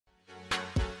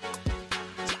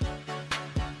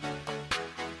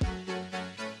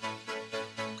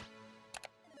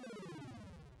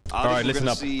Alright, listen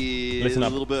up. Listen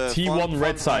up. T1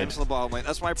 red side.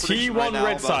 T1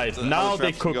 red side. Now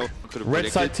they cook.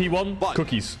 Red side T1,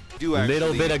 cookies.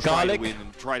 Little bit of garlic.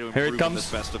 Here it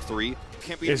comes.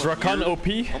 Is Rakan OP?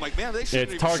 Yeah,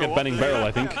 it's target banning barrel,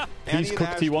 I think. He's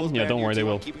cooked T1. Yeah, don't worry, they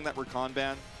will.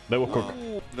 They will cook.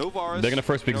 They're gonna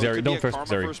first pick Zeri. Don't first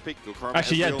pick Zeri.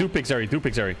 Actually, yeah, do pick Zeri. Do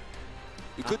pick Zeri.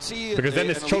 Because then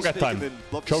it's Chogath time.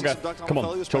 Chogath, come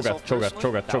on. Chogath.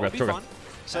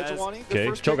 Okay,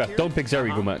 Chogath, don't pick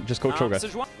Zeri, Guma. Just go Chogath.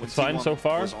 It's fine so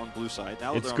far.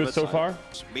 It's good so far.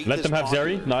 Let them have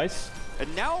Zeri. Nice.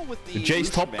 Jay's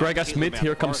top, Gragas mid.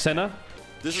 Here comes Senna.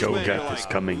 Chogath is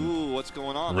coming. What's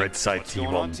going on? Red side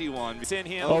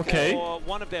T1. Okay.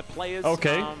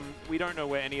 Okay. We don't know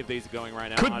where any of these are going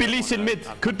right now. Could be Lee Sin mid.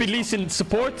 Could be Lee Sin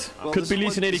support. Could be Lee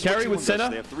Sin AD carry with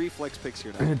Senna. They have 3 flex picks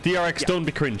here now. DRX, don't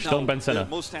be cringe. Don't ban Senna. The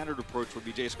most standard approach would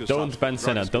be don't ban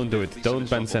Senna. Don't do it. Don't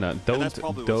ban Senna.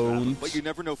 Don't. But you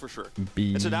never know for sure.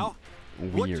 Be and so now,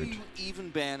 weird. what do you even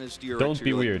ban as DRX? Don't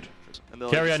be weird.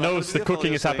 Carrier knows the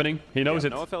cooking is happening. He knows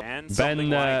it. Ban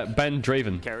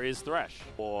Draven. Carrier's Thresh.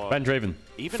 Ban Draven.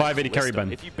 580 carry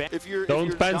ban.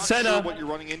 Don't ban Senna.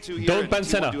 Don't ban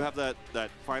Senna.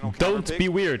 Don't be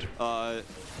weird. 5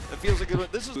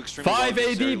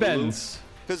 AD bans.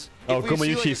 Oh,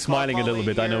 Gumayusi is smiling a little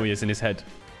bit. I know he is in his head.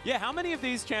 Yeah, how many of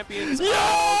these champions?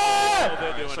 Yeah!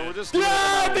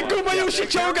 Yeah, the Gumayusi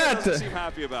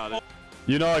Chogath!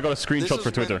 You know I got a screenshot for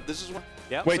Twitter.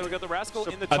 Yep, wait, so we got the Rascal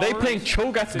in the are they playing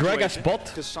Chogath Gragas bot?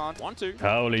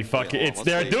 Holy fuck,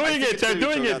 they're doing it! They're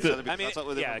doing it! I mean,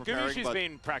 yeah, Gumayushi's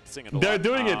been practicing it a lot. They're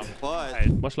doing it!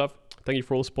 Much love. Thank you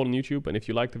for all support on YouTube, and if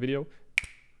you liked the video,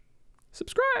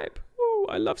 subscribe! Woo,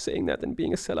 I love saying that and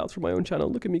being a sellout for my own channel.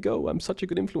 Look at me go, I'm such a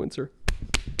good influencer.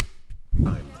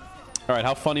 Alright,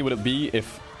 how funny would it be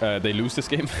if they lose this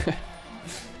game?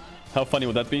 How funny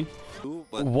would that be?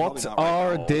 What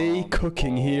are they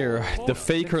cooking here? The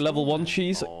Faker level 1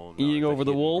 cheese eating over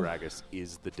the wall?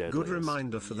 Good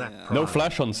reminder for that. No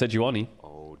flash on Sejuani.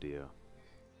 Oh dear.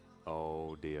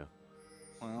 Oh dear.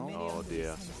 Oh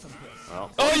dear.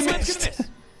 Well. Oh, he missed!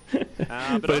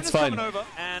 But it's fine.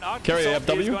 Carry up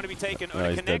W? Going to be taken. No,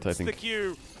 he's dead, I think. The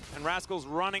queue, and Rascal's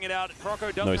running it out.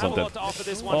 Croco doesn't have a lot to offer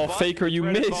this one. Oh, Faker, you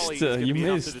missed! You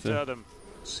missed!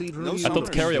 I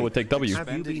thought Carrier would take W.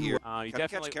 You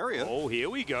definitely. Oh, here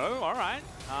we go. All right.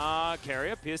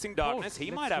 Carrier piercing darkness. He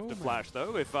might have to flash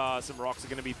though if some rocks are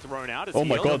going to be thrown out. Oh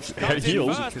my god,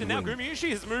 heals. And now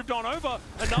Gumayusi has moved on over.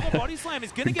 Another body slam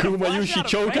is going to get a Gumayusi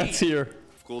Chogath's here.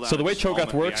 So the way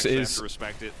Chogath works is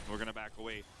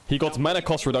he got mana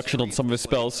cost reduction on some of his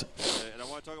spells,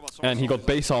 and he got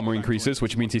base armor increases,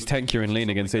 which means he's tankier in lane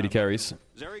against AD carries,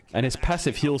 and his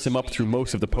passive heals him up through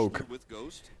most of the poke.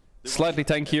 Slightly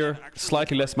tankier,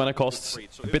 slightly less mana costs,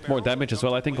 a bit more damage as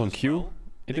well, I think, on Q.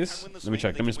 It is? Let me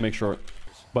check, let me just make sure.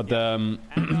 But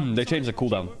they changed the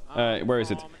cooldown. Where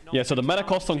is it? Yeah, so the mana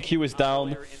cost on Q is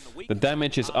down, the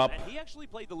damage is up,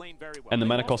 and the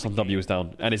mana cost on W is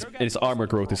down. And his armor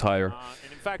growth is higher,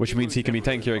 which means he can be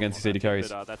tankier against his AD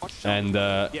carries. And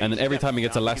then every time he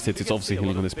gets a last hit, it's obviously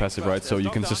healing on his passive, right? So you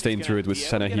can sustain through it with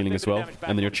Senna healing as well.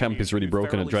 And then your champ is really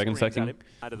broken at dragon stacking.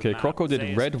 Okay, Croco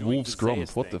did Red Wolf's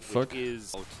Gromp. What the fuck?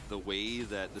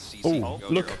 Oh,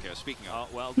 look!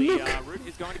 Look!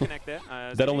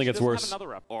 That only gets worse.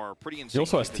 He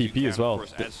also has TP as well.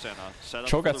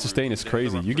 Chogath sustain is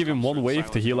crazy. You give him one wave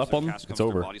to heal up on, it's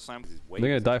over. They're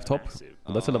gonna dive top.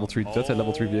 Oh, that's a level 3. That's a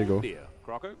level 3 Viego.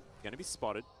 Croco gonna be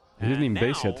spotted. He didn't even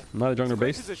base yet. Not a jungler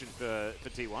base.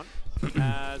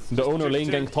 The owner lane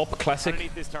gang top,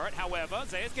 classic. This turret. However,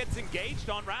 Zeus gets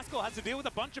engaged on. Rascal has to deal with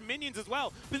a bunch of minions as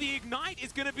well. But the ignite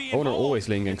is going to be owner always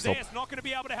lane gang top. Not going to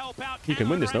be able to help out. He can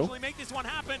win this, no? Make this one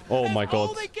happen. Oh my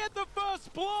god. They get the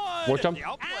first blood. War jump.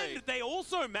 And they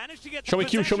also managed to get show me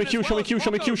Q, show me Q, show me Q, show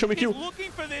me Q, show me Q.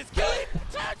 Looking for this.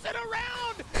 Turns it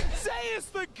around. Zeus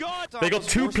the god. They got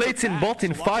 2 plates in bot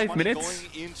in 5 minutes.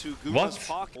 What?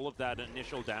 All of that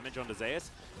initial damage onto Zeus.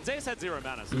 Zeus had 0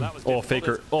 mana, so that was good. Oh,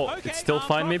 Faker. Oh, okay, it's still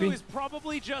fine, maybe? Is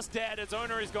probably just dead. Its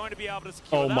owner is going to be able to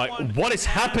secure oh my, that what is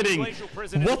happening?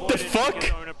 What the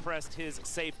fuck? Owner pressed his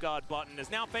safeguard button.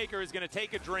 As now Faker is going to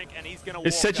take a drink and he's going to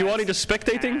is Sejuani just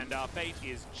spectating? And Fate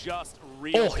is just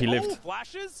real. Oh, he lived.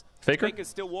 Flashes. Faker? Faker's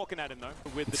still walking at him though.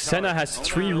 With the Senna has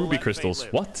 3 ruby crystals.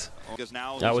 What?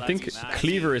 I would think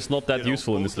Cleaver is not that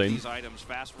useful in this lane.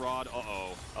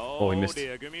 Oh, he missed.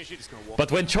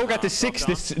 But when Chogath is 6,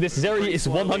 this Zeri is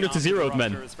 100 to 0,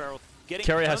 man.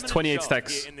 Carrier has 28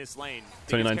 stacks.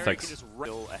 29 stacks.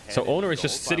 So owner is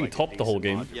just sitting top the whole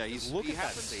game. Oh,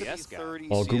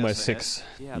 Guma is 6.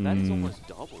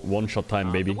 One shot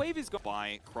time, baby.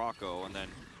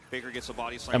 Faker gets a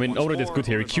body slam. I mean, Oner did good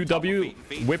here.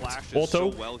 QW, whipped,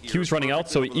 auto. Q's running out,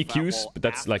 so he EQs, but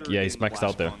that's like, yeah, he's maxed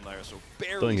out there.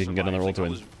 Don't think he can get another auto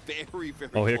in.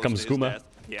 Oh, here comes Guma.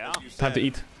 Time to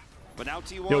eat.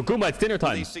 Yo, Guma, it's dinner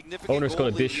time. Oner's got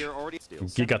a dish.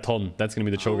 Gigaton. That's gonna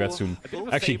be the Chogath soon.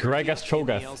 Actually, Greg has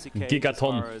Chogath.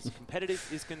 Gigaton.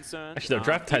 Actually, their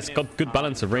draft has got good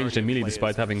balance of ranged and melee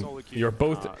despite having... You're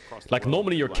both... Like,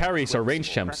 normally your carries are range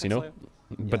champs, you know?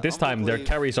 But this time, their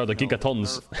carries are the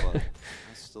Gigatons.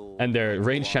 And their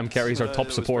range champ carries are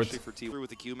top support.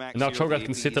 And now Chogath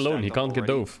can sit alone, he can't get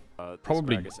dove.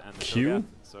 Probably Q?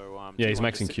 Yeah, he's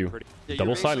maxing Q.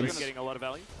 Double silence.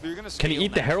 Can he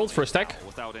eat the Herald for a stack?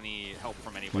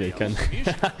 Yeah, he can.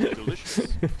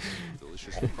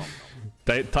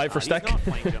 Die for stack.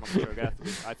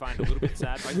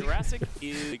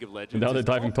 Now they're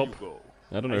diving top.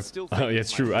 I don't know. Oh, yeah,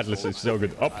 it's true. Atlas is so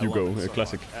good. Up you go.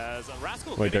 Classic.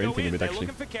 Wait, they're inting a bit, actually.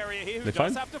 They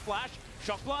fine?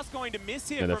 Shock Blast going to miss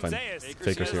here yeah, they're from fine. Zeus.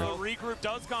 Faker's here. Regroup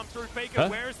does come through. Faker,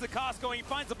 where is the cast going? He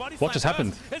finds the body what just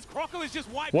happened? As Croco is just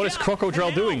wiped what is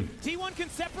Crocodrile doing? T1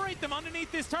 can separate them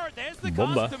underneath this turret. There's the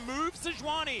Bomba. cast to move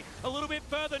Sejuani a little bit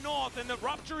further north, and the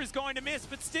rupture is going to miss,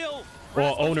 but still.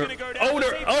 Oh, Oner.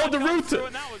 Oh, the root.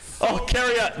 Oh,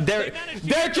 Carrier.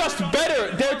 They're just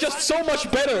better. They're just so much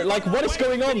better. Like, what is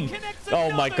going on?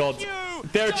 Oh my god.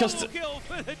 They're just...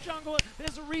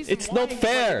 It's not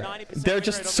fair. They're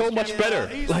just so much better.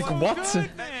 Like, what?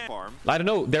 I don't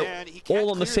know. They're all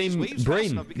on the same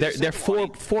brain. They're four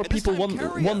people,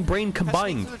 one brain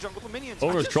combined.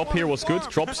 Oner's drop here was good.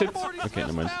 Drops it. Okay,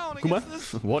 never mind. Guma?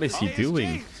 What is he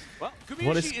doing?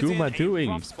 What is Guma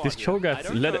doing? This Chogath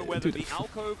let it... Dude. The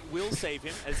alcove will save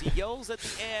him as he yells at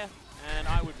the air. And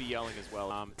I would be yelling as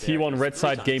well. T1 red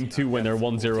side game 2 when they're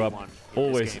 1-0 up.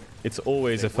 Always, it's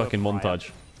always a fucking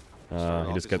montage.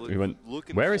 He went.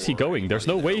 Where is he going? There's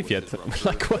no wave yet.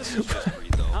 Like what?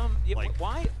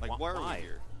 Why? Why are we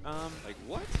here? Like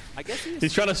what? I guess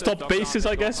he's trying to stop bases,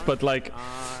 I guess, but like,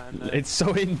 it's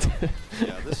so in.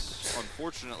 Yeah, this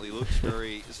unfortunately looks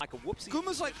very like a whoopsie.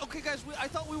 Guma's like, okay, guys, I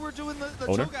thought we were doing the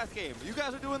Chogath game. You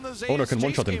guys are doing the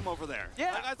Zeus game over there.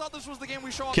 Yeah, like, I thought this was the game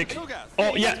we show off the Chogath.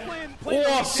 Oh yeah.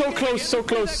 Oh, so close, so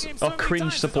close. Oh,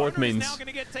 cringe support mains.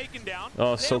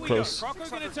 Oh, so close.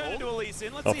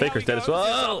 Oh, Faker's dead as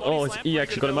well. Oh, his E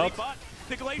actually got him out.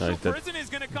 No, he's dead.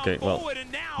 Okay, well,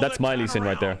 that's my Lee Sin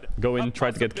right there. Go in,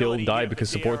 try to get killed, die because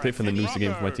supportive, and then lose the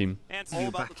game for my team.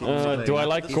 Do I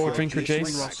like Core Drinker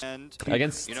Jace?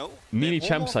 Against melee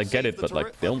champs, I get it, but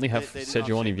like, they only have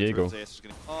Sejuani Viego.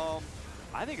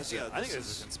 I think it's a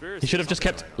conspiracy. He should have just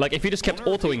kept, like, if he just kept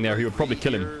autoing there, he would probably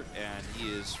kill him.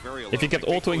 If he kept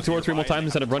autoing 2 or 3 more times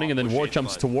instead of running and then war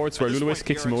jumps towards where Luluis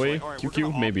kicks him away,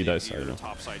 QQ, maybe he dies, I don't know.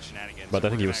 But I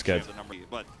think he was scared.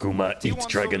 Guma eats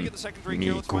dragon. Me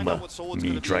Guma.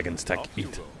 Me dragon stack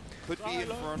eat.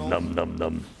 Num num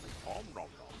num.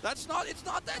 It's not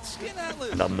that skin,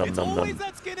 Atlas. Num num num num.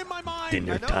 That skin in my mind.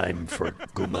 Dinner time for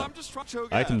Guma.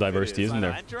 Item diversity, isn't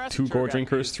there? 2 Gore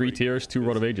Drinkers, 3 tiers, 2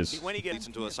 Rod of Ages. When he gets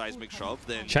into a seismic shove,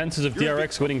 then chances of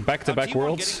DRX winning back-to-back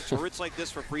worlds.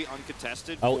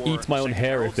 I'll eat my own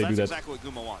hair if they do that. Exactly what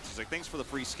Guma wants. He's like, thanks for the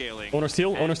free scaling. Owner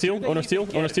steal, owner steal, owner steal,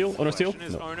 owner steal, owner steal.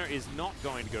 No. Owner is not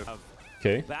going to go.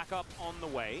 Okay. Back up on the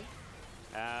way.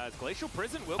 Glacial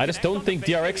Prison will I just don't think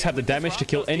DRX have the damage to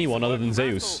kill anyone other than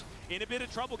Zeus.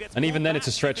 And even then it's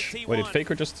a stretch. Wait, did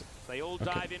Faker just... Okay.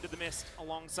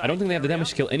 I don't think they have the damage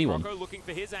to kill anyone.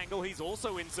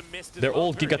 They're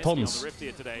all Gigatons.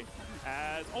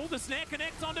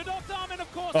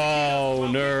 Oh,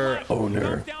 Ner. Oh,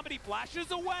 Ner.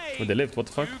 But they lived, what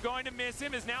the fuck?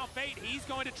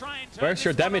 Where's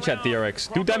your damage at,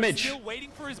 DRX? Do damage!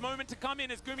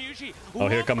 Oh,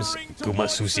 here comes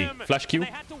Gumayusi. Flash Q?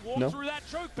 No.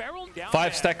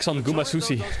 5 stacks on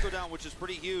Gumayusi.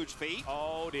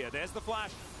 Oh dear, there's the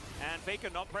flash. And Faker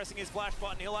not pressing his flash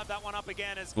button. He'll have that one up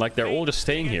again as like they're all just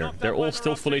staying here. They're all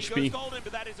still full HP.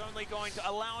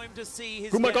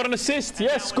 Guma got an assist.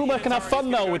 Yes, Guma can have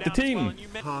fun now with the team.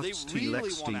 They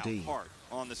really won out hard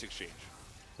on this exchange.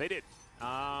 They did.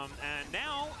 And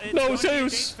now no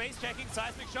Zeus.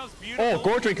 Oh,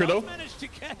 Gore Drinker though. Managed to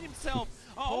get himself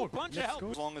a whole bunch of help.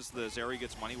 As long as the Zeri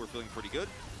gets money, we're feeling pretty good.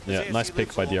 Yeah, nice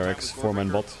pick by DRX. 4-man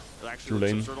bot. True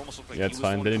lane. Yeah, it's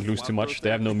fine. They didn't lose too much. They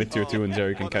have no mid tier 2 and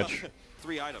Zeri can catch.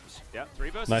 3 items. Yeah,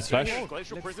 3 versus nice flash.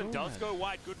 Glacial Prison does go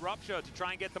wide. Good rupture to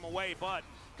try and get them away, but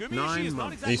Gumayusi is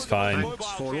not exactly he's fine.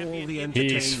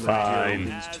 He's fine.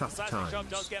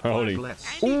 Holy.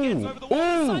 Ooh. Ooh.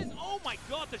 Oh my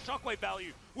god, the shockwave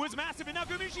value was massive, and now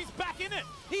Gumayusi's back in it.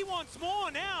 He wants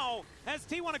more now as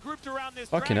T1 are grouped around this.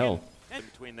 Fucking hell.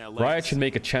 Riot should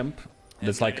make a champ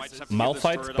that's like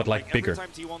Malphite, but like bigger.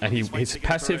 And his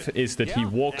passive is that he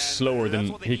walks slower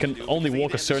than... He can only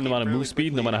walk a certain amount of move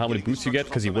speed, no matter how many boosts you get,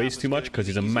 because he weighs too much, because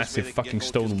he's a massive fucking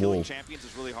stone wall.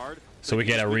 So we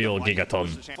get a real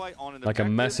Gigaton. Like a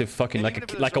massive fucking...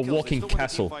 Like a walking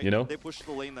castle, you know?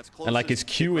 And like his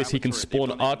Q is he can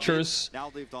spawn archers.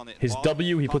 His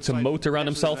W, he puts a moat around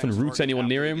himself and roots anyone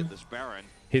near him.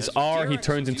 His R, he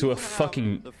turns into a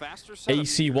fucking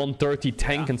AC-130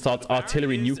 tank and starts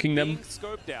artillery nuking them.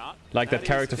 Like that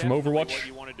character from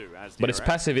Overwatch. But his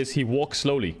passive is he walks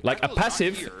slowly. Like a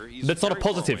passive, that's not a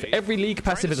positive. Every league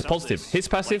passive is a positive. His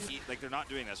passive,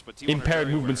 impaired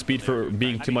movement speed for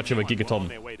being too much of a Gigaton.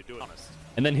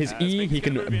 And then his E, he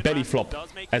can belly flop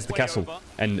as the castle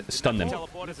and stun them.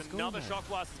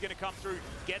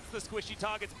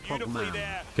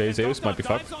 Okay, Zeus might be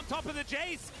fucked.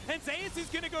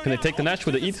 Can they take the Nash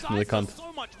with the Eat? No, they can't.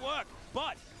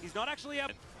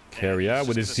 Carrier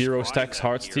with his 0 stacks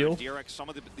Heartsteel.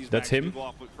 That's him.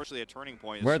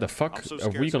 Where the fuck are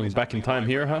we going back in time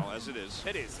here, huh?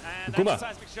 Guma.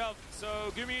 So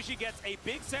Gumayusi gets a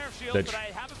big Seraph shield, but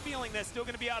I have a feeling they're still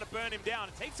going to be able to burn him down.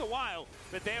 It takes a while,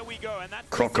 but there we go. And that's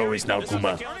Croco is now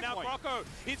Guma.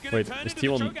 Wait, is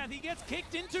T1... Chogath. He gets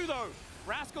kicked into though.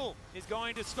 Rascal is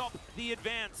going to stop the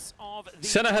advance of the...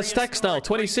 Senna has stacks now,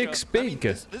 26, big.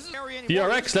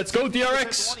 DRX, let's go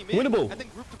DRX.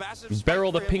 Winnable.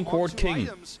 Barrel the pink ward king.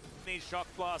 Shock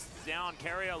blast down.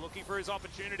 Carrier looking for his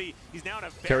opportunity. He's now in a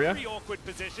very awkward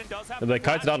position. They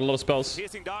kited out a lot of spells.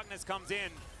 Piercing darkness comes in.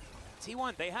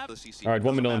 T1, they have... Alright,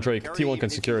 1 minute on Drake. T1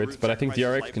 can secure it, but I think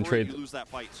DRX can trade.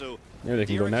 Maybe they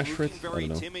can go Nash for it? I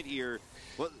don't know.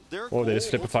 Or they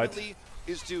just flip a fight.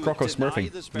 Croco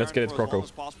smurfing. Let's get it,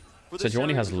 Croco.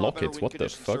 Sejuani has Locket. What the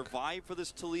fuck? Why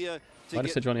does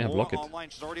Sejuani have Locket?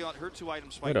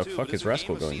 Where the fuck is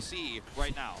Rascal going?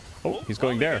 Oh, he's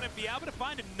going there.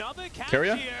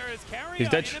 Carrier? He's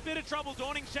dead.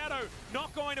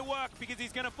 Not going to work because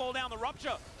he's going to fall down the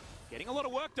rupture. Getting a lot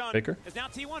of work done. Baker? As now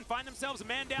T1 find themselves a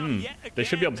man down yet again. They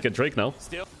should be able to get Drake now.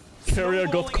 Carrier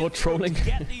got caught trolling.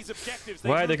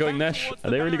 Why are they going Nash?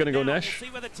 Are they really going to go Nash?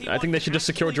 I think they should just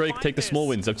secure Drake, take the small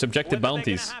wins. I've subjected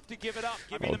bounties. Oh,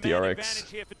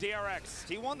 DRX.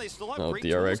 Oh,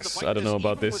 DRX. I don't know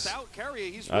about this.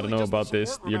 I don't know about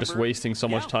this. You're just wasting so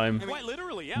much time.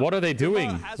 What are they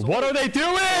doing? What are they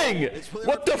doing?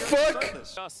 What the fuck?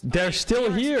 They're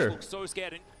still here.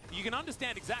 You can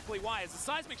understand exactly why. As a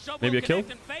seismic shovel, maybe a kill?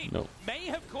 No. May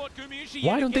have caught Gumayusi.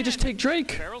 Why don't they just take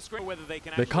Drake?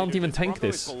 They can't even tank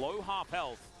this.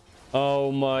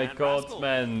 Oh my god,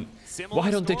 man.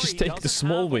 Why don't they just take the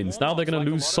small wins? Now they're gonna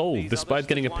lose soul, despite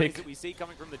getting a pick.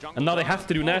 And now they have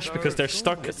to do Nash because they're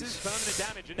stuck.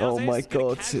 Oh my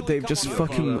god, they've just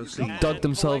fucking dug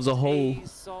themselves a hole.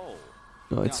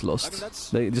 Oh, it's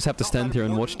lost. They just have to stand here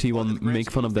and watch T1 make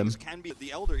fun of them.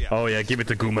 Oh yeah, give it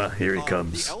to Guma. Here he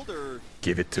comes.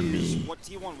 Give it to me.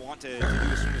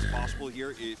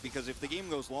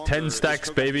 10 stacks,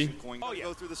 baby.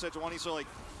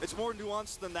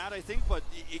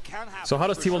 So how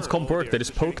does T1's comp work? They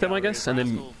just poke them, I guess, and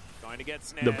then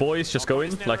the boys just go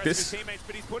in like this.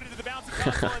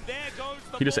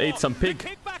 He just ate some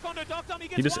pig.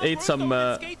 He just ate some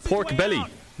pork belly.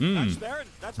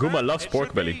 Guma loves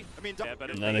pork belly.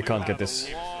 And they can't get this.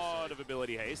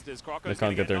 They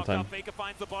can't get there in time.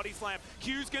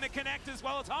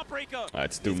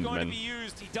 It's doomed, man.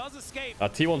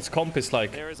 T1's comp is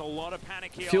like...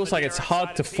 feels like it's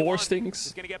hard to force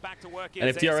things. And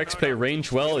if DRX play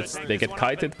range well, they get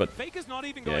kited, but...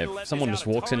 yeah, if someone just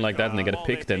walks in like that and they get a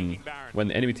pick, then when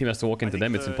the enemy team has to walk into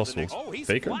them, it's impossible.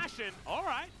 Faker?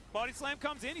 Alright, body slam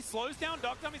comes in, he slows down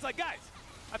Doctor, he's like, guys,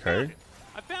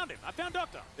 I found him. I found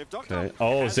Doctor. Okay.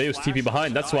 Oh, Zeus TP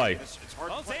behind, that's why.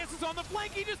 Oh, Zeus is on the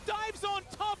flank, he just dives on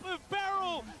top of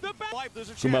Barrel.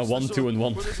 Guma 1, 2, and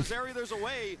 1.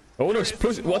 Owner's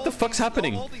pushing. What the fuck's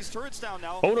happening?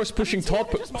 Owner's pushing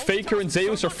top. Faker and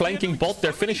Zeus are flanking bot.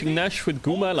 They're finishing Nash with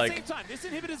Guma. Like,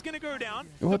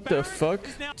 what the fuck?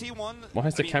 Why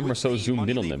is the camera so zoomed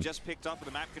in on them?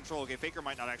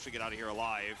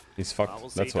 He's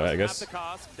fucked. That's why, I guess.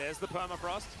 There's the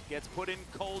permafrost. Gets put in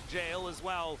cold jail as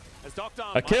well. As Doctor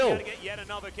a kill.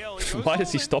 Kill. Why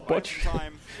does he stopwatch? Why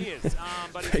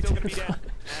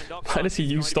does he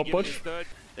use stopwatch?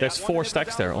 There's 4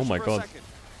 stacks there. Oh my god.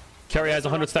 Carry has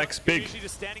 100 stacks. Big.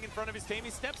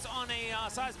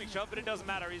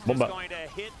 Bomba.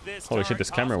 Holy shit,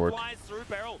 this camera worked.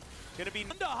 Gonna be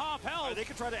under half health. They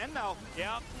can try to end now.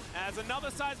 Yeah, as another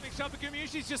seismic shove,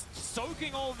 Gumayusi's just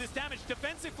soaking all of this damage.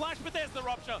 Defensive flash, but there's the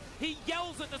rupture. He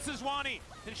yells at the Sejuani,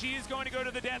 and she is going to go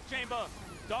to the death chamber.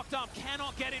 Doctor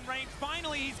cannot get in range.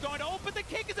 Finally, he's going to open. The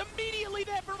kick is immediately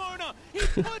there from Ona. He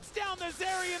puts down the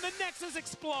Zeri and the Nexus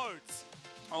explodes.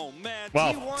 Oh man.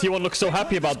 Wow, T1 looks so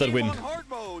happy about that win.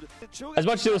 As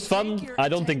much as it was fun, I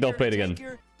don't think they'll play it again.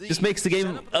 This makes the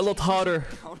game a lot harder,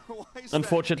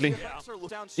 unfortunately.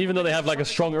 Even though they have like a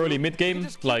strong early mid game,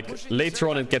 like later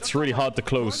on it gets really hard to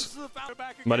close.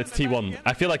 But it's T1.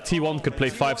 I feel like T1 could play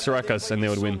 5 Sorakas and they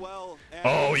would win.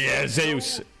 Oh yeah,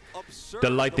 Zeus. The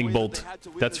lightning bolt.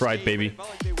 That's right, baby.